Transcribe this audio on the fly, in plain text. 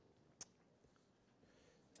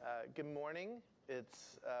Good morning.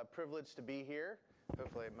 It's a privilege to be here.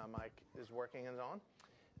 Hopefully my mic is working and is on.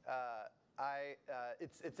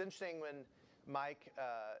 It's interesting when Mike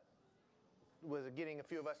was getting a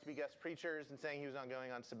few of us to be guest preachers and saying he was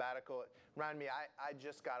going on sabbatical. It reminded me, I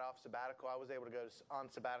just got off sabbatical. I was able to go on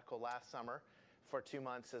sabbatical last summer for 2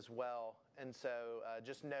 months as well. And so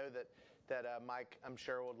just know that Mike, I'm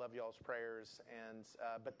sure, would love y'all's prayers,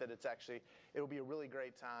 but that it'll be a really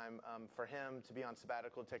great time for him to be on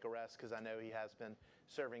sabbatical, to take a rest, because I know he has been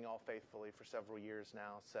serving all faithfully for several years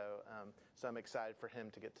now. So I'm excited for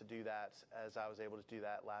him to get to do that, as I was able to do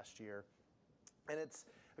that last year. And it's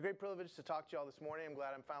a great privilege to talk to y'all this morning. I'm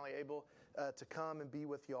glad I'm finally able to come and be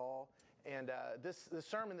with y'all. And this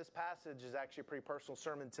sermon, this passage, is actually a pretty personal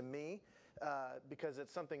sermon to me because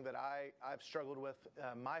it's something that I've struggled with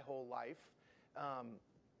my whole life,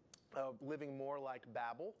 living more like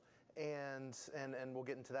Babel. And we'll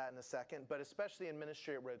get into that in a second. But especially in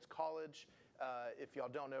ministry at Rhodes College. If y'all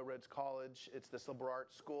don't know Rhodes College, it's this liberal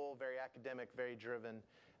arts school, very academic, very driven,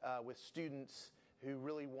 with students who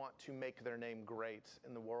really want to make their name great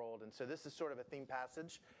in the world. And so this is sort of a theme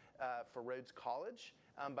passage for Rhodes College,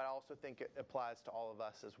 but I also think it applies to all of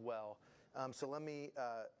us as well. So let me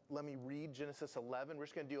read Genesis 11. We're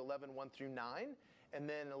just going to do 11, 1 through 9, and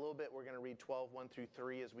then in a little bit we're going to read 12, 1 through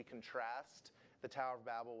 3 as we contrast the Tower of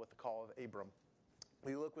Babel with the call of Abram.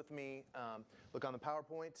 Will you look with me, look on the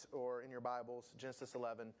PowerPoint or in your Bibles, Genesis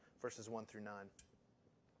 11, verses 1 through 9.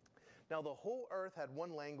 Now the whole earth had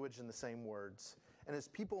one language and the same words. And as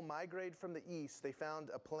people migrated from the east, they found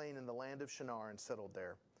a plain in the land of Shinar and settled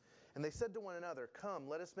there. And they said to one another, "Come,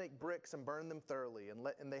 let us make bricks and burn them thoroughly."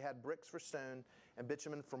 And they had bricks for stone and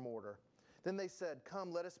bitumen for mortar. Then they said,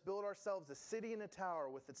 "Come, let us build ourselves a city and a tower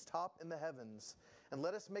with its top in the heavens. And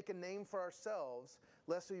let us make a name for ourselves,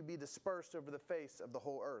 lest we be dispersed over the face of the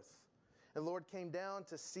whole earth." And the Lord came down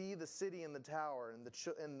to see the city and the tower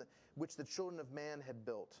which the children of man had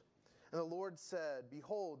built. And the Lord said,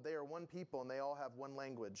 "Behold, they are one people, and they all have one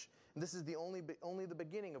language. And this is only the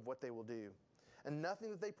beginning of what they will do. And nothing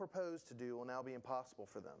that they propose to do will now be impossible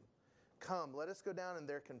for them. Come, let us go down and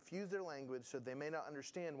there confuse their language, so that they may not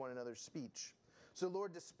understand one another's speech." So the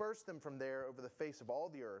Lord dispersed them from there over the face of all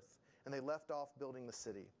the earth, and they left off building the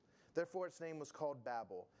city. Therefore its name was called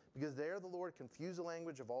Babel, because there the Lord confused the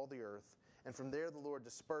language of all the earth, and from there the Lord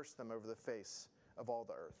dispersed them over the face of all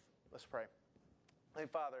the earth. Let's pray. Hey,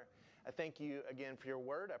 Father, I thank you again for your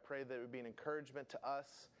word. I pray that it would be an encouragement to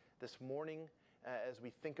us this morning as we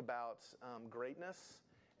think about greatness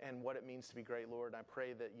and what it means to be great, Lord. And I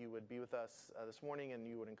pray that you would be with us this morning and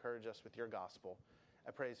you would encourage us with your gospel. I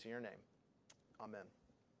praise to your name. Amen.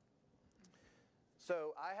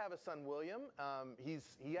 So I have a son, William.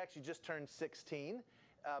 He actually just turned 16.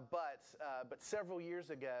 But several years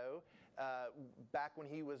ago, back when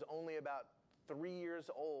he was only about 3 years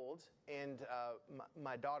old, and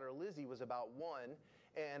my daughter Lizzie was about 1,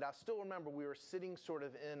 and I still remember we were sitting sort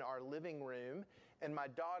of in our living room, and my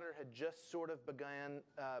daughter had just sort of begun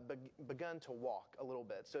to walk a little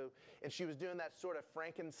bit. And she was doing that sort of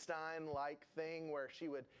Frankenstein-like thing where she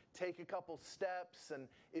would take a couple steps, and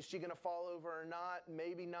is she going to fall over or not?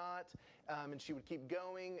 Maybe not. And she would keep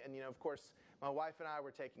going, and of course, my wife and I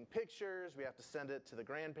were taking pictures. We have to send it to the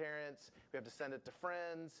grandparents. We have to send it to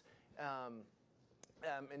friends.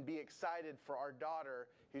 And be excited for our daughter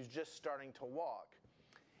who's just starting to walk.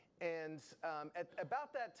 And at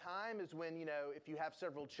about that time is when, if you have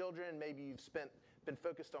several children, maybe you've been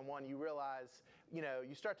focused on one, you realize,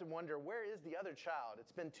 you start to wonder, where is the other child?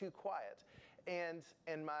 It's been too quiet. And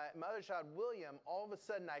my other child, William, all of a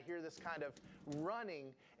sudden I hear this kind of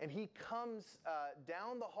running, and he comes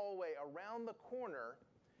down the hallway around the corner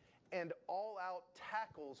and all out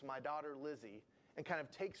tackles my daughter Lizzie and kind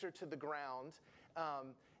of takes her to the ground.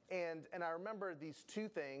 And I remember these two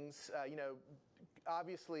things,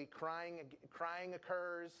 obviously crying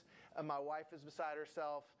occurs. My wife is beside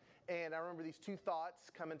herself. And I remember these two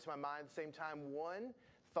thoughts come into my mind at the same time. One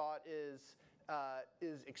thought is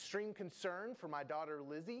extreme concern for my daughter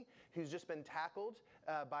Lizzie, who's just been tackled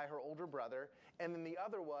by her older brother. And then the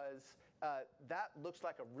other was, that looks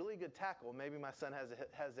like a really good tackle. Maybe my son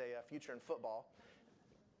has a future in football.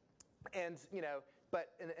 And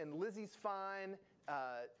and Lizzie's fine.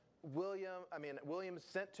 William's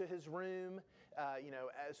sent to his room.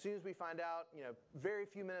 As soon as we find out, very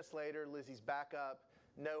few minutes later, Lizzie's back up,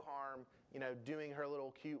 no harm. Doing her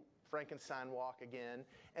little cute Frankenstein walk again.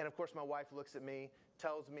 And of course, my wife looks at me,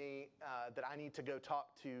 tells me that I need to go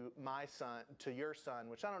talk to my son, to your son,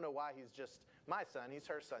 which I don't know why he's just my son. He's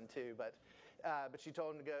her son too, but she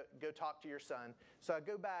told him to go talk to your son. So I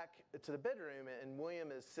go back to the bedroom, and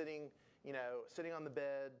William is sitting sitting on the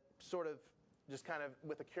bed, sort of just kind of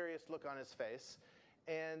with a curious look on his face.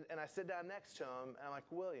 And I sit down next to him, and I'm like,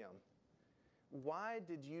 William, why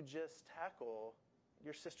did you just tackle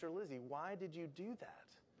your sister Lizzie? Why did you do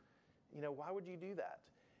that? Why would you do that?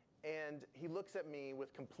 And he looks at me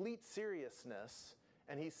with complete seriousness,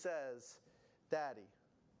 and he says, Daddy,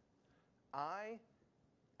 I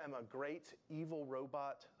am a great evil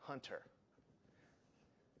robot hunter.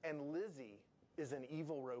 And Lizzie is an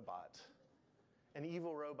evil robot. And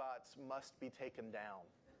evil robots must be taken down.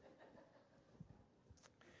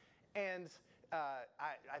 And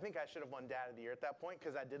I think I should have won Dad of the Year at that point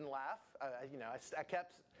because I didn't laugh. I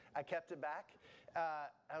kept it back.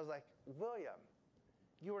 I was like, William,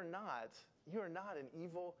 you are not an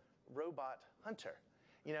evil robot hunter.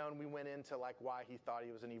 And we went into like why he thought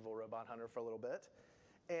he was an evil robot hunter for a little bit.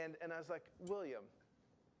 And I was like, William,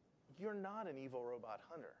 you're not an evil robot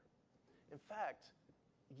hunter. In fact,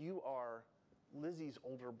 you are Lizzie's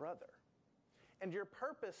older brother. And your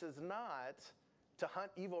purpose is not to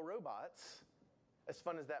hunt evil robots, as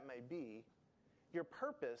fun as that may be. Your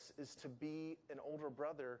purpose is to be an older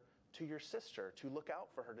brother to your sister, to look out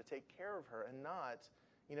for her, to take care of her, and not,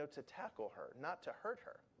 to tackle her, not to hurt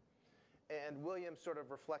her. And William sort of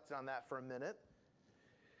reflected on that for a minute.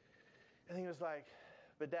 And he was like,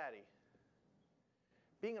 but Daddy,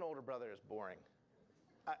 being an older brother is boring.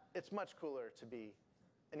 It's much cooler to be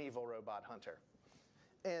an evil robot hunter.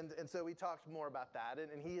 And so we talked more about that.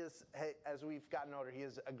 And he is, as we've gotten older, he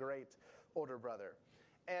is a great older brother.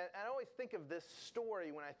 And I always think of this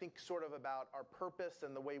story when I think sort of about our purpose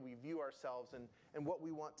and the way we view ourselves and what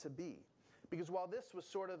we want to be. Because while this was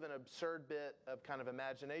sort of an absurd bit of kind of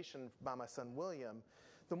imagination by my son William,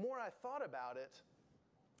 the more I thought about it,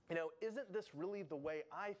 isn't this really the way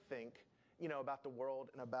I think, about the world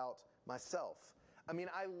and about myself? I mean,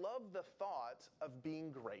 I love the thought of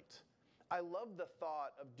being great. I love the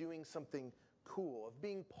thought of doing something cool, of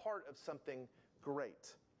being part of something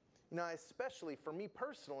great. I especially, for me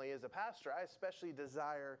personally as a pastor, I especially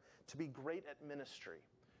desire to be great at ministry,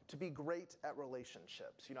 to be great at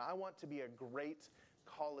relationships. I want to be a great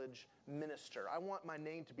college minister. I want my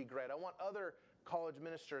name to be great. I want other college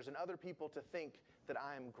ministers and other people to think that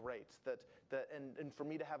I am great, and for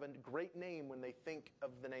me to have a great name when they think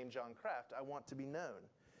of the name John Kraft. I want to be known.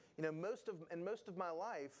 Most of my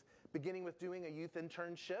life, beginning with doing a youth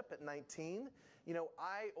internship at 19,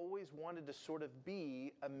 I always wanted to sort of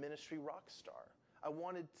be a ministry rock star. I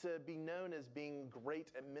wanted to be known as being great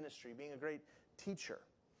at ministry, being a great teacher.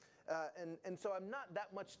 And so I'm not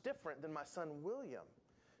that much different than my son William.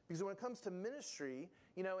 Because when it comes to ministry,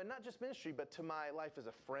 and not just ministry, but to my life as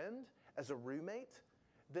a friend, as a roommate,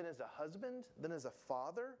 then as a husband, then as a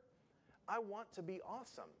father, I want to be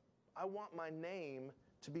awesome. I want my name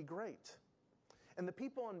to be great. And the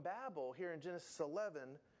people in Babel here in Genesis 11,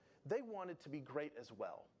 they wanted to be great as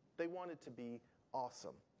well. They wanted to be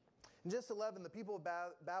awesome. In Genesis 11, the people of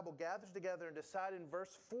Babel gathered together and decided in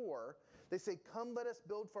verse 4, they say, "Come, let us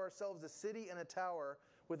build for ourselves a city and a tower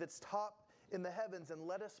with its top in the heavens, and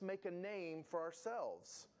let us make a name for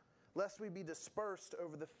ourselves, lest we be dispersed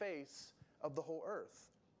over the face of the whole earth."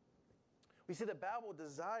 We see that Babel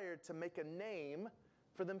desired to make a name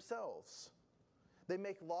for themselves. They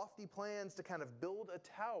make lofty plans to kind of build a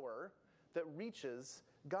tower that reaches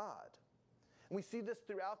God. And we see this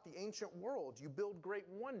throughout the ancient world. You build great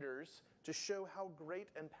wonders to show how great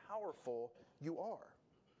and powerful you are.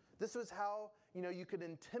 This was how, you could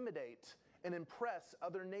intimidate and impress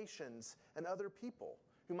other nations and other people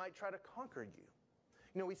who might try to conquer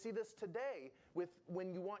you. We see this today with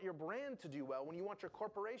when you want your brand to do well, when you want your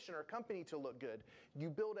corporation or company to look good, you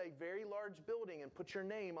build a very large building and put your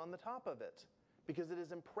name on the top of it because it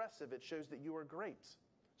is impressive. It shows that you are great.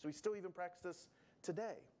 So we still even practice this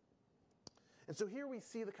today. And so here we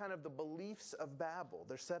see the kind of the beliefs of Babel.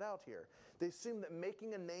 They're set out here. They assume that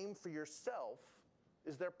making a name for yourself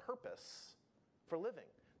is their purpose for living,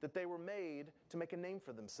 that they were made to make a name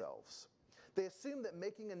for themselves. They assume that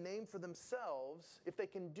making a name for themselves, if they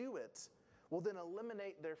can do it, will then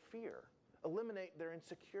eliminate their fear, eliminate their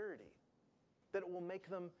insecurity, that it will make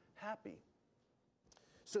them happy.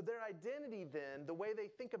 So their identity then, the way they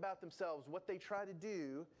think about themselves, what they try to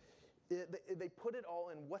do, they put it all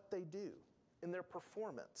in what they do, in their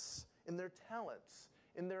performance, in their talents,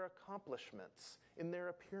 in their accomplishments, in their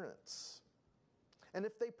appearance. And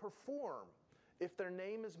if they perform, if their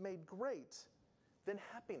name is made great, then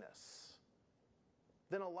happiness.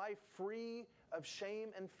 Then a life free of shame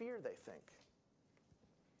and fear, they think.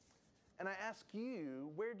 And I ask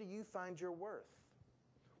you, where do you find your worth?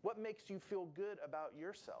 What makes you feel good about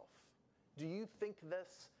yourself? Do you think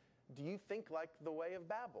like the way of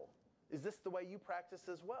Babel? Is this the way you practice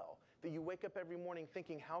as well? That you wake up every morning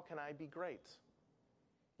thinking, how can I be great?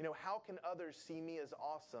 How can others see me as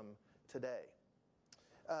awesome today?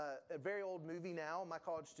 A very old movie now. My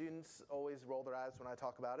college students always roll their eyes when I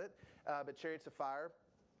talk about it. But Chariots of Fire,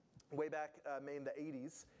 way back made in the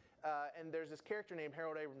 80s. And there's this character named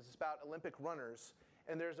Harold Abrams. It's about Olympic runners.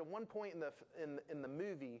 And there's a one point in the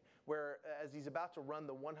movie where as he's about to run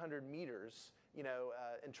the 100 meters,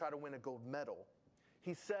 and try to win a gold medal,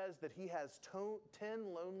 he says that he has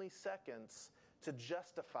 10 lonely seconds to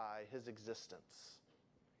justify his existence.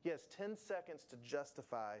 He has 10 seconds to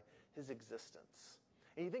justify his existence.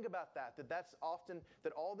 And you think about that's often,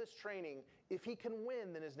 that all this training, if he can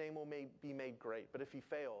win, then his name will be made great. But if he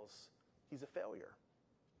fails, he's a failure.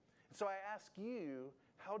 And so I ask you,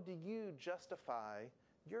 how do you justify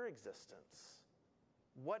your existence?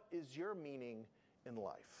 What is your meaning in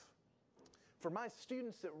life? For my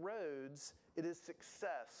students at Rhodes, it is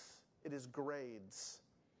success. It is grades.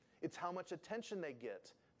 It's how much attention they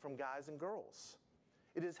get from guys and girls.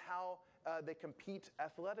 It is how they compete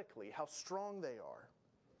athletically, how strong they are.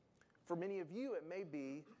 For many of you, it may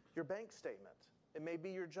be your bank statement. It may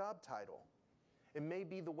be your job title. It may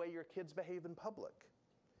be the way your kids behave in public.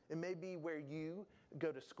 It may be where you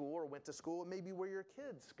go to school or went to school. It may be where your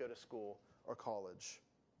kids go to school or college.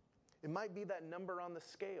 It might be that number on the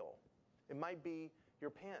scale. It might be your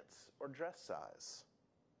pants or dress size.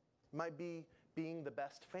 It might be being the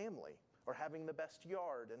best family, or having the best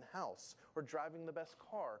yard and house, or driving the best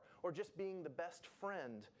car, or just being the best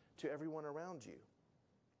friend to everyone around you.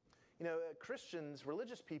 Christians,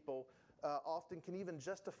 religious people, often can even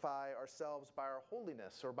justify ourselves by our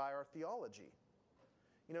holiness or by our theology.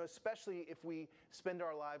 Especially if we spend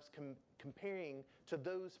our lives comparing to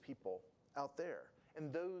those people out there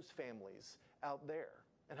and those families out there,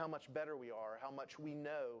 and how much better we are, how much we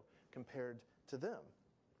know compared to them.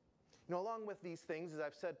 Along with these things, as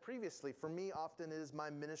I've said previously, for me often it is my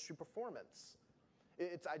ministry performance.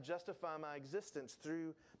 I justify my existence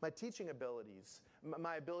through my teaching abilities,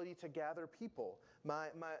 my ability to gather people, my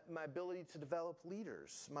ability to develop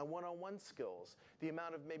leaders, my one-on-one skills, the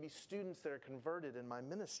amount of maybe students that are converted in my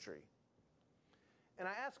ministry. And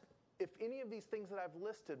I ask, if any of these things that I've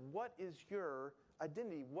listed, what is your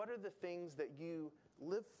identity? What are the things that you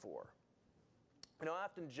live for? I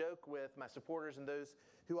often joke with my supporters and those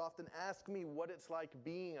who often ask me what it's like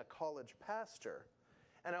being a college pastor.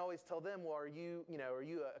 And I always tell them, well, are you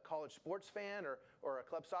a college sports fan or a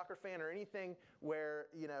club soccer fan or anything where,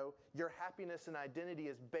 your happiness and identity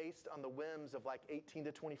is based on the whims of like 18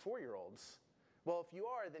 to 24-year-olds? Well, if you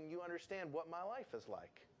are, then you understand what my life is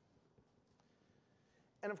like.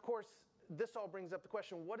 And of course, this all brings up the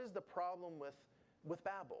question, what is the problem with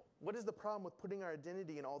Babel? What is the problem with putting our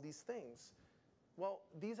identity in all these things? Well,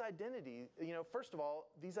 these identities, first of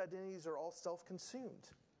all, these identities are all self-consumed.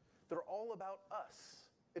 They're all about us.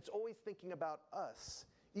 It's always thinking about us,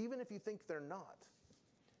 even if you think they're not.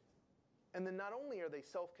 And then not only are they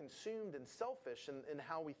self-consumed and selfish in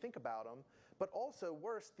how we think about them, but also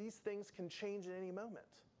worse, these things can change at any moment.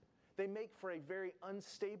 They make for a very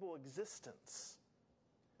unstable existence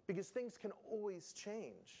because things can always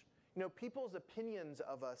change. People's opinions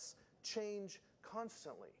of us change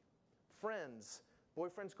constantly. Friends,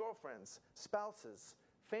 boyfriends, girlfriends, spouses,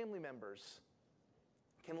 family members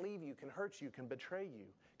can leave you, can hurt you, can betray you,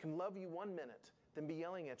 can love you one minute, then be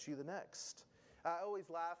yelling at you the next. I always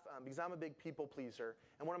laugh because I'm a big people pleaser.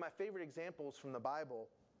 And one of my favorite examples from the Bible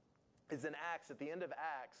is in Acts. At the end of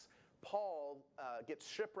Acts, Paul gets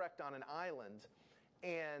shipwrecked on an island,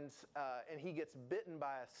 and he gets bitten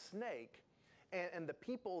by a snake. And the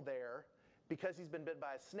people there, because he's been bitten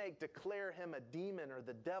by a snake, declare him a demon or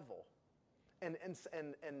the devil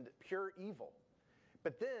and pure evil.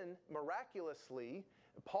 But then, miraculously,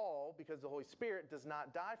 Paul, because the Holy Spirit, does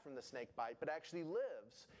not die from the snake bite, but actually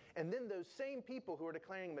lives. And then those same people who are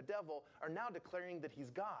declaring him a devil are now declaring that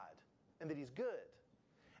he's God and that he's good.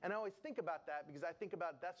 And I always think about that because I think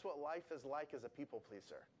about that's what life is like as a people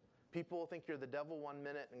pleaser. People will think you're the devil one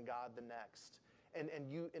minute and God the next. And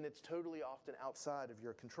it's totally often outside of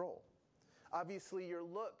your control. Obviously, your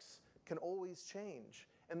looks can always change.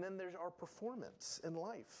 And then there's our performance in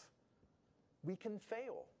life. We can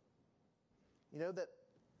fail.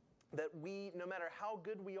 That we, no matter how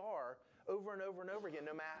good we are, over and over and over again,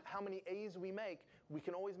 no matter how many A's we make, we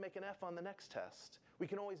can always make an F on the next test. We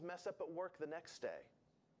can always mess up at work the next day.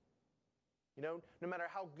 No matter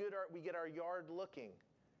how good we get our yard looking,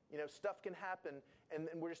 stuff can happen, and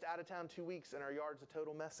we're just out of town 2 weeks, and our yard's a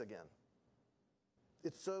total mess again.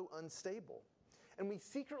 It's so unstable. And we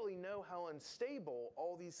secretly know how unstable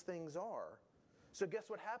all these things are. So guess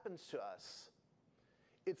what happens to us?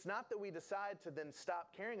 It's not that we decide to then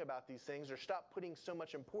stop caring about these things or stop putting so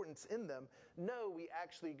much importance in them. No, we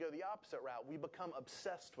actually go the opposite route. We become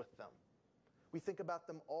obsessed with them. We think about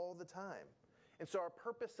them all the time. And so our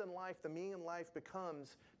purpose in life, the meaning in life,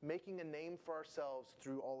 becomes making a name for ourselves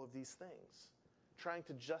through all of these things, trying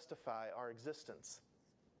to justify our existence.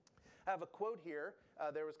 I have a quote here.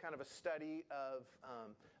 There was kind of a study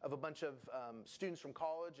of a bunch of students from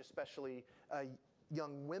college, especially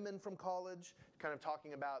young women from college, kind of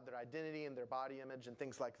talking about their identity and their body image and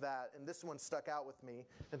things like that. And this one stuck out with me.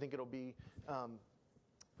 I think it'll be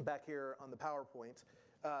back here on the PowerPoint.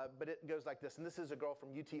 But it goes like this. And this is a girl from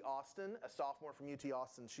UT Austin, a sophomore from UT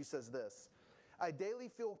Austin. She says this: I daily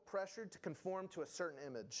feel pressured to conform to a certain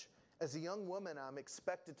image. As a young woman, I'm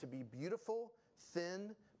expected to be beautiful,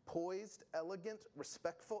 thin, poised, elegant,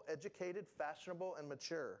 respectful, educated, fashionable, and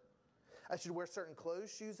mature. I should wear certain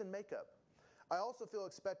clothes, shoes, and makeup. I also feel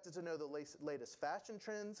expected to know the latest fashion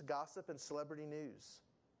trends, gossip, and celebrity news.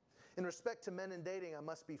 In respect to men and dating, I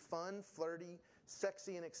must be fun, flirty,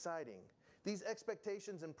 sexy, and exciting. These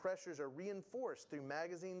expectations and pressures are reinforced through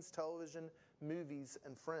magazines, television, movies,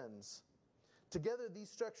 and friends. Together, these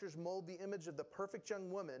structures mold the image of the perfect young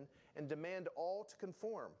woman and demand all to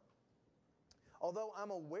conform. Although I'm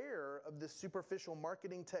aware of this superficial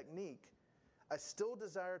marketing technique, I still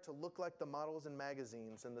desire to look like the models in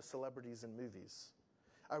magazines and the celebrities in movies.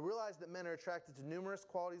 I realize that men are attracted to numerous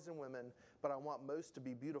qualities in women, but I want most to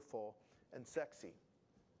be beautiful and sexy.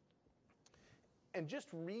 And just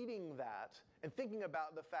reading that and thinking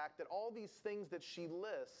about the fact that all these things that she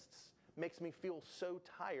lists makes me feel so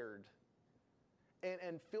tired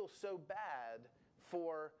and feel so bad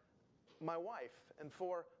for my wife and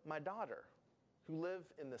for my daughter who live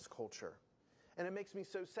in this culture. And it makes me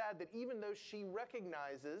so sad that even though she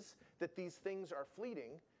recognizes that these things are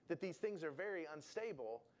fleeting, that these things are very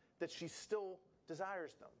unstable, that she still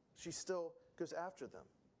desires them. She still goes after them.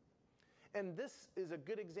 And this is a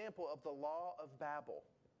good example of the Law of Babel.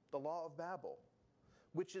 The Law of Babel,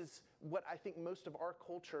 which is what I think most of our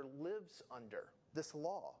culture lives under, this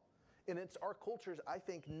law. And it's our culture's, I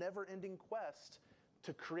think, never-ending quest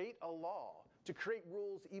to create a law, to create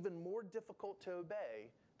rules even more difficult to obey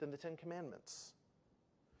than the Ten Commandments.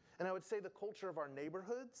 And I would say the culture of our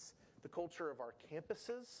neighborhoods, the culture of our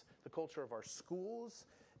campuses, the culture of our schools,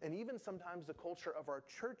 and even sometimes the culture of our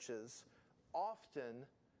churches often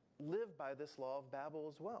live by this Law of Babel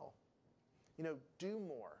as well. You know, do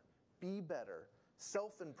more, be better,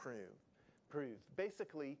 self-improve.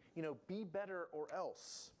 Basically, you know, be better or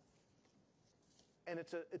else. And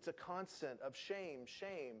it's a constant of shame,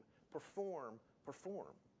 perform.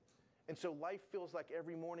 And so life feels like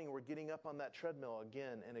every morning we're getting up on that treadmill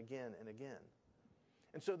again and again and again.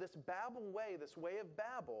 And so this Babel way, this way of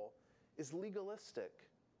Babel, is legalistic.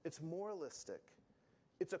 It's moralistic.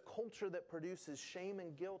 It's a culture that produces shame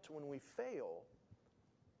and guilt when we fail.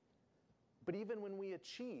 But even when we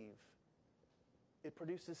achieve, it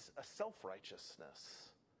produces a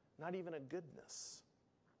self-righteousness, not even a goodness.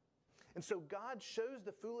 And so God shows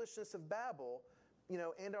the foolishness of Babel, you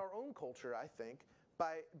know, and our own culture, I think,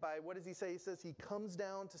 by what does he say? He says he comes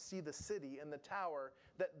down to see the city and the tower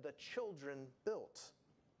that the children built.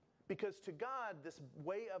 Because to God, this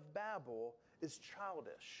way of Babel is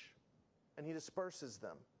childish, and he disperses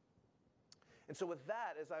them. And so with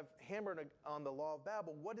that, as I've hammered on the Law of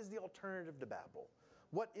Babel, what is the alternative to Babel?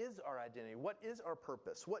 What is our identity? What is our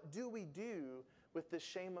purpose? What do we do with this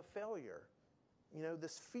shame of failure? You know,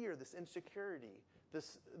 this fear, this insecurity,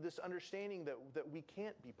 this understanding that we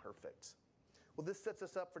can't be perfect. Well, this sets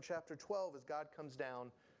us up for chapter 12 as God comes down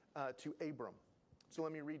to Abram. So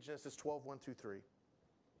let me read Genesis 12, 1 through 3.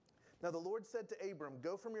 Now the Lord said to Abram,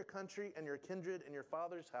 "Go from your country and your kindred and your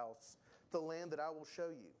father's house to the land that I will show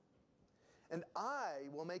you. And I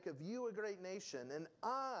will make of you a great nation, and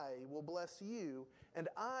I will bless you, and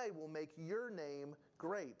I will make your name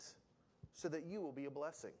great, so that you will be a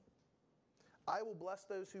blessing. I will bless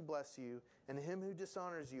those who bless you, and him who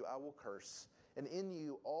dishonors you I will curse. And in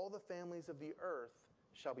you all the families of the earth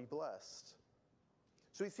shall be blessed."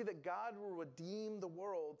 So we see that God will redeem the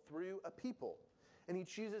world through a people. And he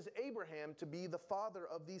chooses Abraham to be the father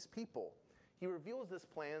of these people. He reveals this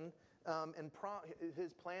plan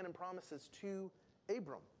his plan and promises to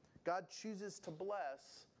Abram. God chooses to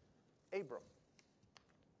bless Abram.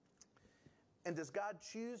 And does God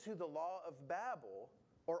choose who the Law of Babel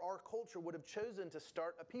or our culture would have chosen to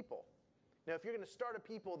start a people? Now, if you're going to start a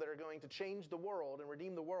people that are going to change the world and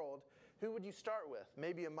redeem the world, who would you start with?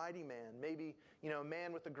 Maybe a mighty man, maybe, a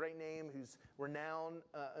man with a great name who's renowned,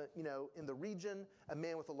 in the region, a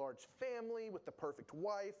man with a large family, with the perfect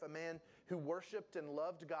wife, a man who worshiped and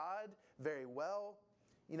loved God very well.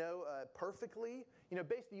 perfectly.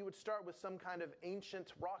 Basically you would start with some kind of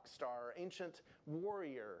ancient rock star, ancient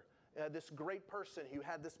warrior, this great person who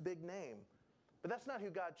had this big name. But that's not who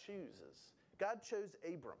God chooses. God chose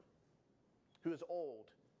Abram, who is old,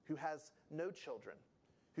 who has no children,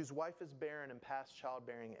 whose wife is barren and past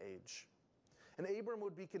childbearing age. And Abram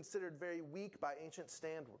would be considered very weak by ancient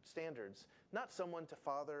standards, not someone to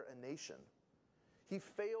father a nation. He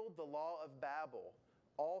failed the Law of Babel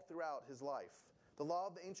all throughout his life. The law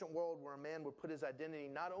of the ancient world where a man would put his identity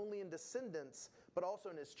not only in descendants, but also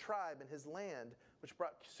in his tribe and his land, which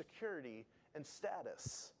brought security and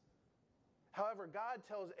status. However, God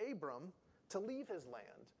tells Abram to leave his land,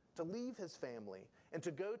 to leave his family, and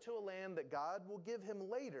to go to a land that God will give him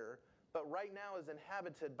later, but right now is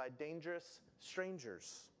inhabited by dangerous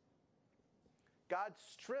strangers. God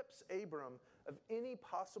strips Abram of any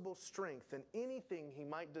possible strength and anything he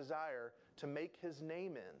might desire to make his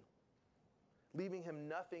name in, leaving him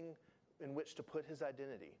nothing in which to put his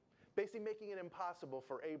identity, basically making it impossible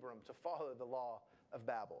for Abram to follow the law of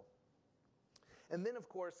Babel. And then, of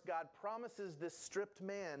course, God promises this stripped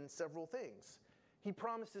man several things. He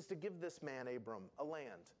promises to give this man, Abram, a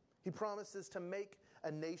land. He promises to make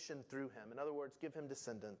a nation through him. In other words, give him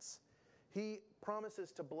descendants. He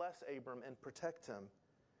promises to bless Abram and protect him.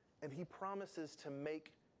 And he promises to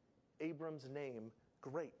make Abram's name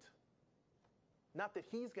great. Not that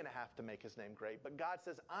he's going to have to make his name great, but God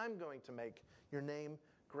says, I'm going to make your name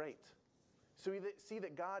great. So we see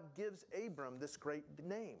that God gives Abram this great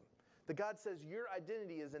name. That God says, your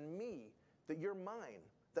identity is in me, that you're mine,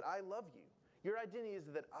 that I love you. Your identity is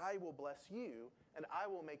that I will bless you, and I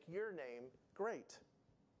will make your name great.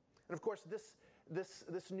 And of course,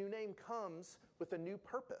 this new name comes with a new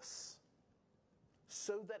purpose,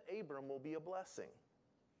 so that Abram will be a blessing,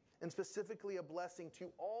 and specifically a blessing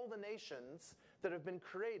to all the nations that have been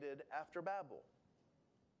created after Babel.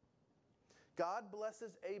 God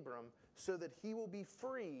blesses Abram so that he will be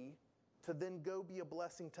free to then go be a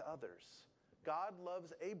blessing to others. God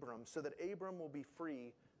loves Abram so that Abram will be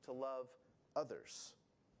free to love others.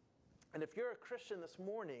 And if you're a Christian this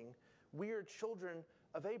morning, we are children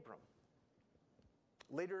of Abram,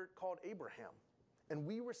 later called Abraham. And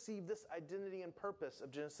we receive this identity and purpose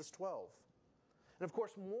of Genesis 12. And of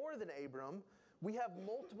course, more than Abram, we have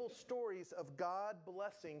multiple stories of God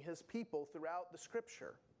blessing his people throughout the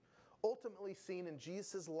Scripture, ultimately seen in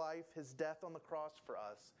Jesus' life, his death on the cross for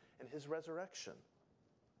us, and his resurrection.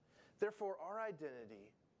 Therefore, our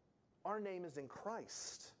identity, our name is in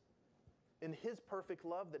Christ, in his perfect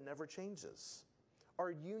love that never changes,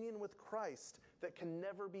 our union with Christ that can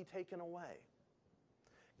never be taken away.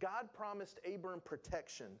 God promised Abram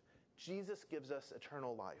protection. Jesus gives us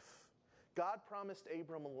eternal life. God promised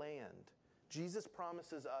Abram land. Jesus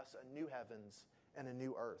promises us a new heavens and a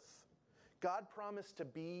new earth. God promised to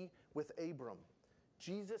be with Abram.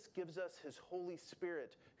 Jesus gives us his Holy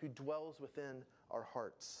Spirit who dwells within our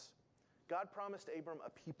hearts. God promised Abram a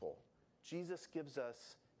people. Jesus gives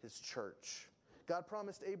us his church. God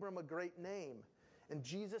promised Abram a great name, and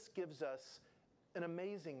Jesus gives us an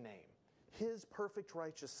amazing name, his perfect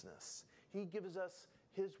righteousness. He gives us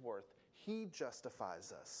his worth. He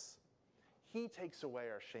justifies us. He takes away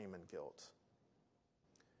our shame and guilt.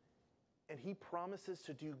 And he promises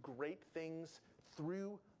to do great things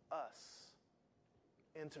through us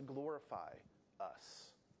and to glorify us.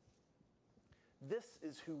 This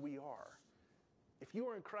is who we are. If you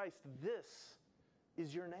are in Christ, this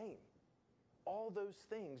is your name. All those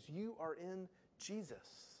things, you are in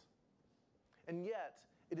Jesus. And yet,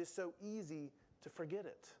 it is so easy to forget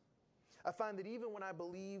it. I find that even when I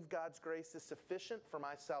believe God's grace is sufficient for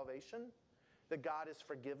my salvation, that God has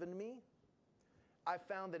forgiven me, I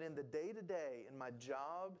found that in the day-to-day, in my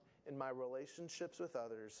job, in my relationships with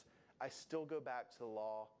others, I still go back to the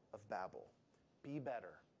law of Babel. Be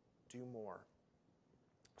better. Do more.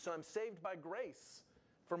 So I'm saved by grace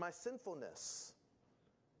for my sinfulness,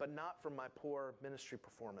 but not from my poor ministry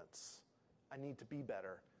performance. I need to be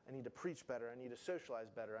better. I need to preach better. I need to socialize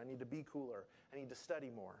better. I need to be cooler. I need to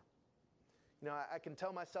study more. I can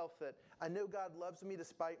tell myself that I know God loves me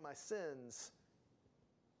despite my sins,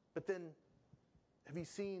 but then have you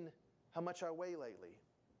seen how much I weigh lately?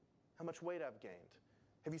 How much weight I've gained?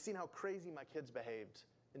 Have you seen how crazy my kids behaved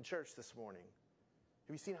in church this morning?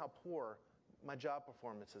 Have you seen how poor my job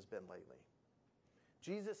performance has been lately?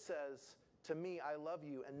 Jesus says to me, I love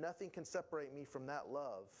you, and nothing can separate me from that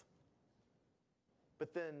love.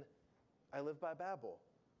 But then I live by Babel,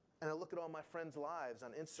 and I look at all my friends' lives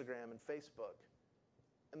on Instagram and Facebook,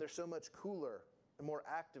 and they're so much cooler and more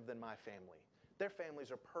active than my family. Their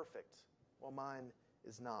families are perfect, while mine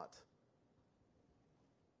is not.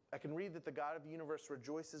 I can read that the God of the universe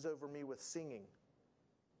rejoices over me with singing.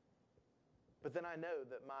 But then I know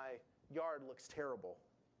that my yard looks terrible,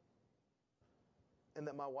 and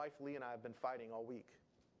that my wife Lee and I have been fighting all week,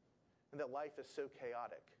 and that life is so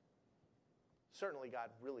chaotic. Certainly God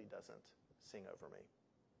really doesn't sing over me.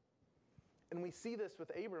 And we see this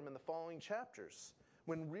with Abram in the following chapters.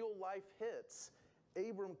 When real life hits,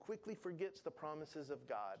 Abram quickly forgets the promises of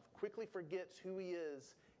God, quickly forgets who he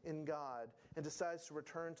is in God, and decides to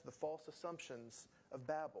return to the false assumptions of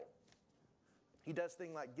Babel. He does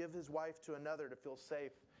things like give his wife to another to feel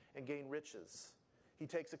safe and gain riches. He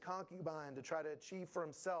takes a concubine to try to achieve for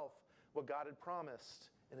himself what God had promised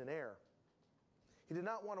in an heir. He did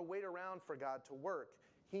not want to wait around for God to work.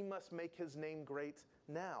 He must make his name great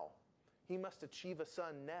now. He must achieve a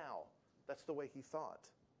son now. That's the way he thought.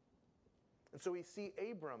 And so we see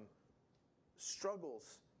Abram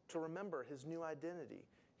struggles to remember his new identity.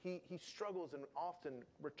 He struggles and often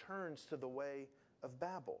returns to the way of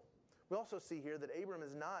Babel. We also see here that Abram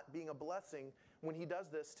is not being a blessing when he does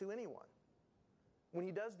this to anyone. When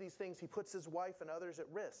he does these things, he puts his wife and others at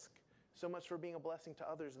risk. So much for being a blessing to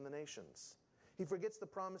others in the nations. He forgets the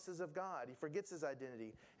promises of God. He forgets his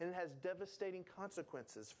identity. And it has devastating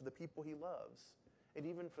consequences for the people he loves, and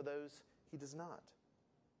even for those he does not.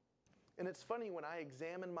 And it's funny, when I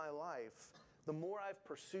examine my life, the more I've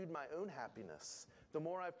pursued my own happiness, the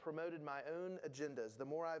more I've promoted my own agendas, the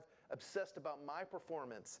more I've obsessed about my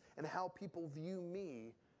performance and how people view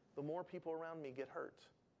me, the more people around me get hurt.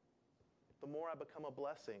 The more I become a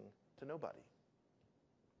blessing to nobody.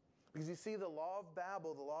 Because you see, the law of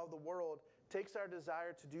Babel, the law of the world, takes our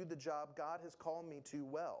desire to do the job God has called me to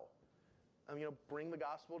well. Bring the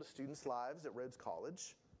gospel to students' lives at Rhodes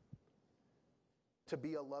College, to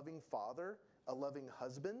be a loving father, a loving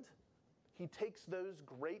husband. He takes those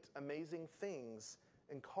great, amazing things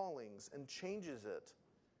and callings and changes it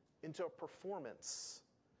into a performance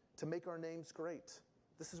to make our names great.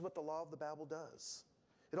 This is what the law of the Babel does.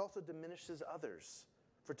 It also diminishes others.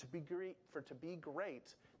 For to be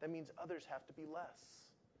great, that means others have to be less.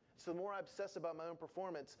 So the more I obsess about my own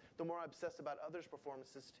performance, the more I obsess about others'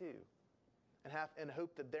 performances too, and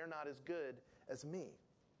hope that they're not as good as me.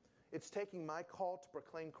 It's taking my call to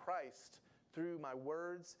proclaim Christ through my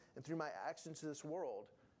words and through my actions to this world,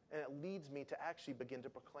 and it leads me to actually begin to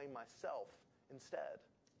proclaim myself instead,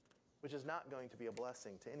 which is not going to be a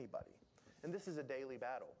blessing to anybody. And this is a daily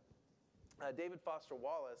battle. David Foster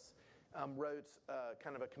Wallace wrote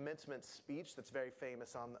kind of a commencement speech that's very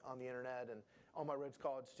famous on the internet, and all my Rhodes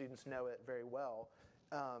College students know it very well.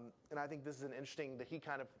 And I think this is an interesting, that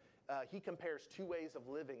he compares two ways of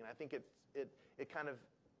living, and I think it kind of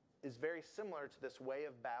is very similar to this way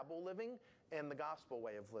of Babel living and the gospel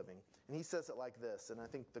way of living. And he says it like this, and I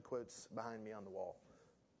think the quote's behind me on the wall.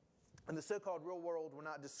 And the so-called real world will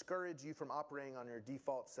not discourage you from operating on your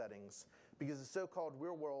default settings, because the so-called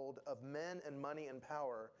real world of men and money and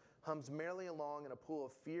power hums merrily along in a pool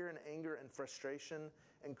of fear and anger and frustration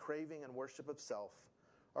and craving and worship of self.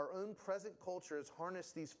 Our own present culture has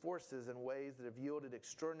harnessed these forces in ways that have yielded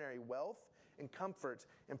extraordinary wealth and comfort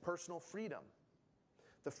and personal freedom.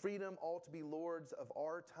 The freedom all to be lords of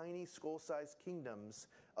our tiny skull-sized kingdoms,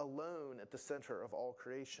 alone at the center of all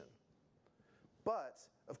creation. But,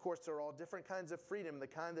 of course, there are all different kinds of freedom. The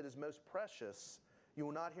kind that is most precious, you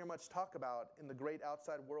will not hear much talk about in the great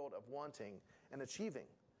outside world of wanting and achieving.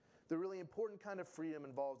 The really important kind of freedom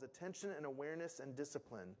involves attention and awareness and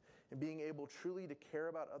discipline, and being able truly to care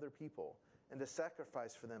about other people and to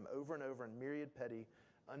sacrifice for them over and over in myriad petty,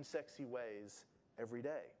 unsexy ways every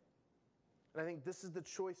day. And I think this is the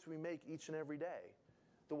choice we make each and every day.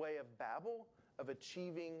 The way of Babel, of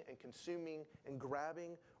achieving and consuming and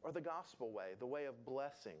grabbing, or the gospel way, the way of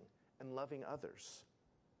blessing and loving others.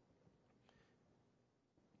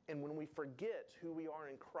 And when we forget who we are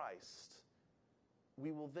in Christ,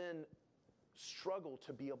 we will then struggle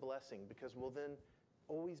to be a blessing, because we'll then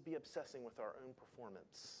always be obsessing with our own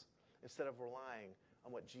performance instead of relying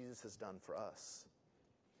on what Jesus has done for us.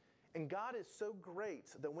 And God is so great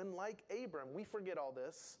that when, like Abram, we forget all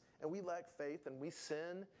this and we lack faith and we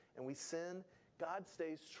sin, God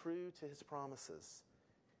stays true to his promises.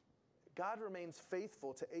 God remains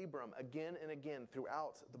faithful to Abram again and again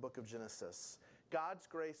throughout the book of Genesis. God's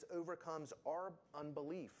grace overcomes our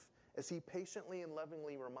unbelief as he patiently and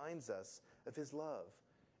lovingly reminds us of his love,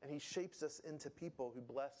 and he shapes us into people who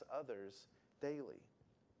bless others daily.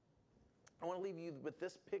 I want to leave you with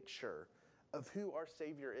this picture of who our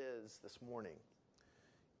Savior is this morning.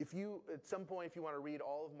 If you, at some point, if you want to read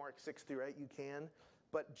all of Mark 6 through 8, you can.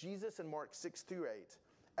 But Jesus in Mark 6 through 8,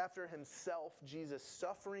 after himself, Jesus'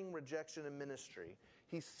 suffering, rejection, and ministry,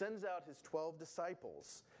 he sends out his 12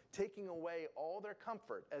 disciples taking away all their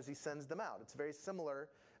comfort as he sends them out. It's very similar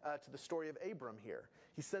to the story of Abram here.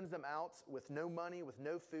 He sends them out with no money, with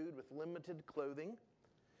no food, with limited clothing,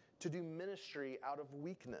 to do ministry out of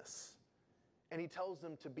weakness. And he tells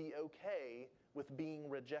them to be okay with being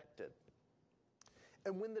rejected.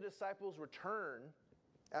 And when the disciples return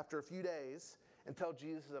after a few days and tell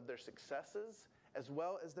Jesus of their successes as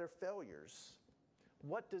well as their failures,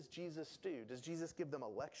 what does Jesus do? Does Jesus give them a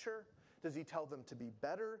lecture? Does he tell them to be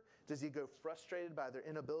better? Does he go frustrated by their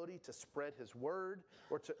inability to spread his word?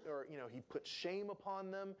 Or he puts shame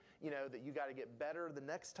upon them, that you got to get better the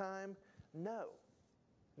next time? No.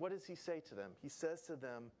 What does he say to them? He says to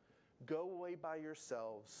them, go away by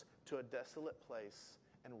yourselves to a desolate place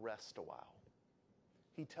and rest a while.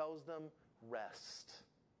 He tells them, rest.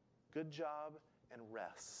 Good job and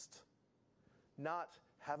rest. Not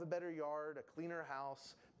have a better yard, a cleaner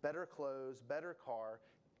house, better clothes, better car.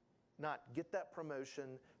 Not get that promotion,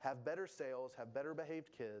 have better sales, have better behaved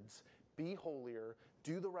kids, be holier,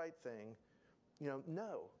 do the right thing.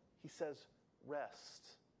 No. He says, rest.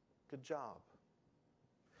 Good job.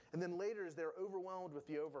 And then later, as they're overwhelmed with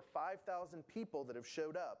the over 5,000 people that have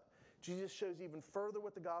showed up, Jesus shows even further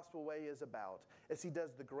what the gospel way is about as he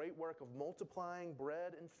does the great work of multiplying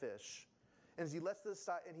bread and fish. And as he lets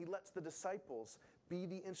the disciples be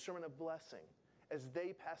the instrument of blessing as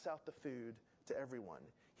they pass out the food to everyone.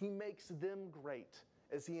 He makes them great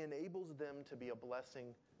as he enables them to be a blessing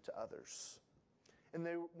to others. And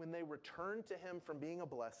when they return to him from being a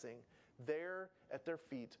blessing, there at their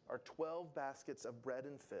feet are 12 baskets of bread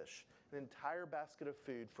and fish, an entire basket of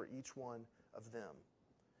food for each one of them.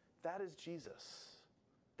 That is Jesus.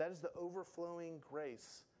 That is the overflowing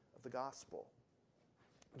grace of the gospel.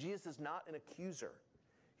 Jesus is not an accuser.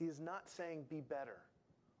 He is not saying, be better,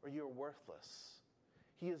 or you're worthless.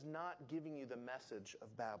 He is not giving you the message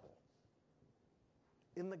of Babel.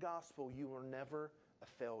 In the gospel, you are never a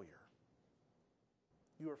failure.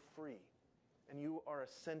 You are free, and you are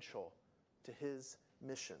essential to his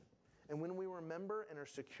mission. And when we remember and are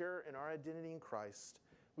secure in our identity in Christ,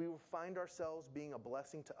 we will find ourselves being a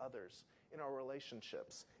blessing to others in our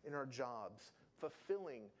relationships, in our jobs,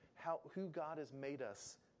 fulfilling who God has made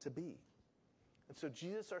us to be. And so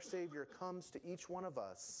Jesus, our Savior, comes to each one of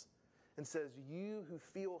us and says, you who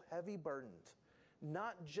feel heavy burdened,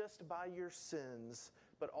 not just by your sins,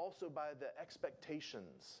 but also by the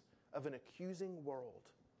expectations of an accusing world,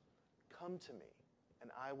 come to me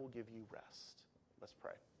and I will give you rest. Let's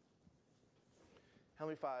pray.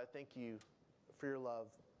 Heavenly Father, thank you for your love.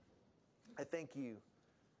 I thank you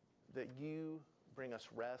that you bring us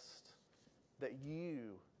rest, that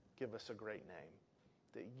you give us a great name,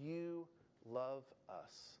 that you love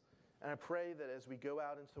us. And I pray that as we go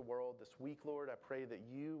out into the world this week, Lord, I pray that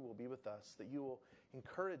you will be with us, that you will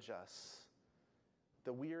encourage us,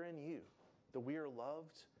 that we are in you, that we are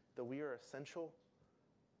loved, that we are essential,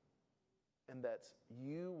 and that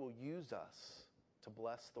you will use us to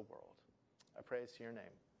bless the world. I pray this in your name.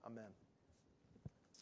 Amen.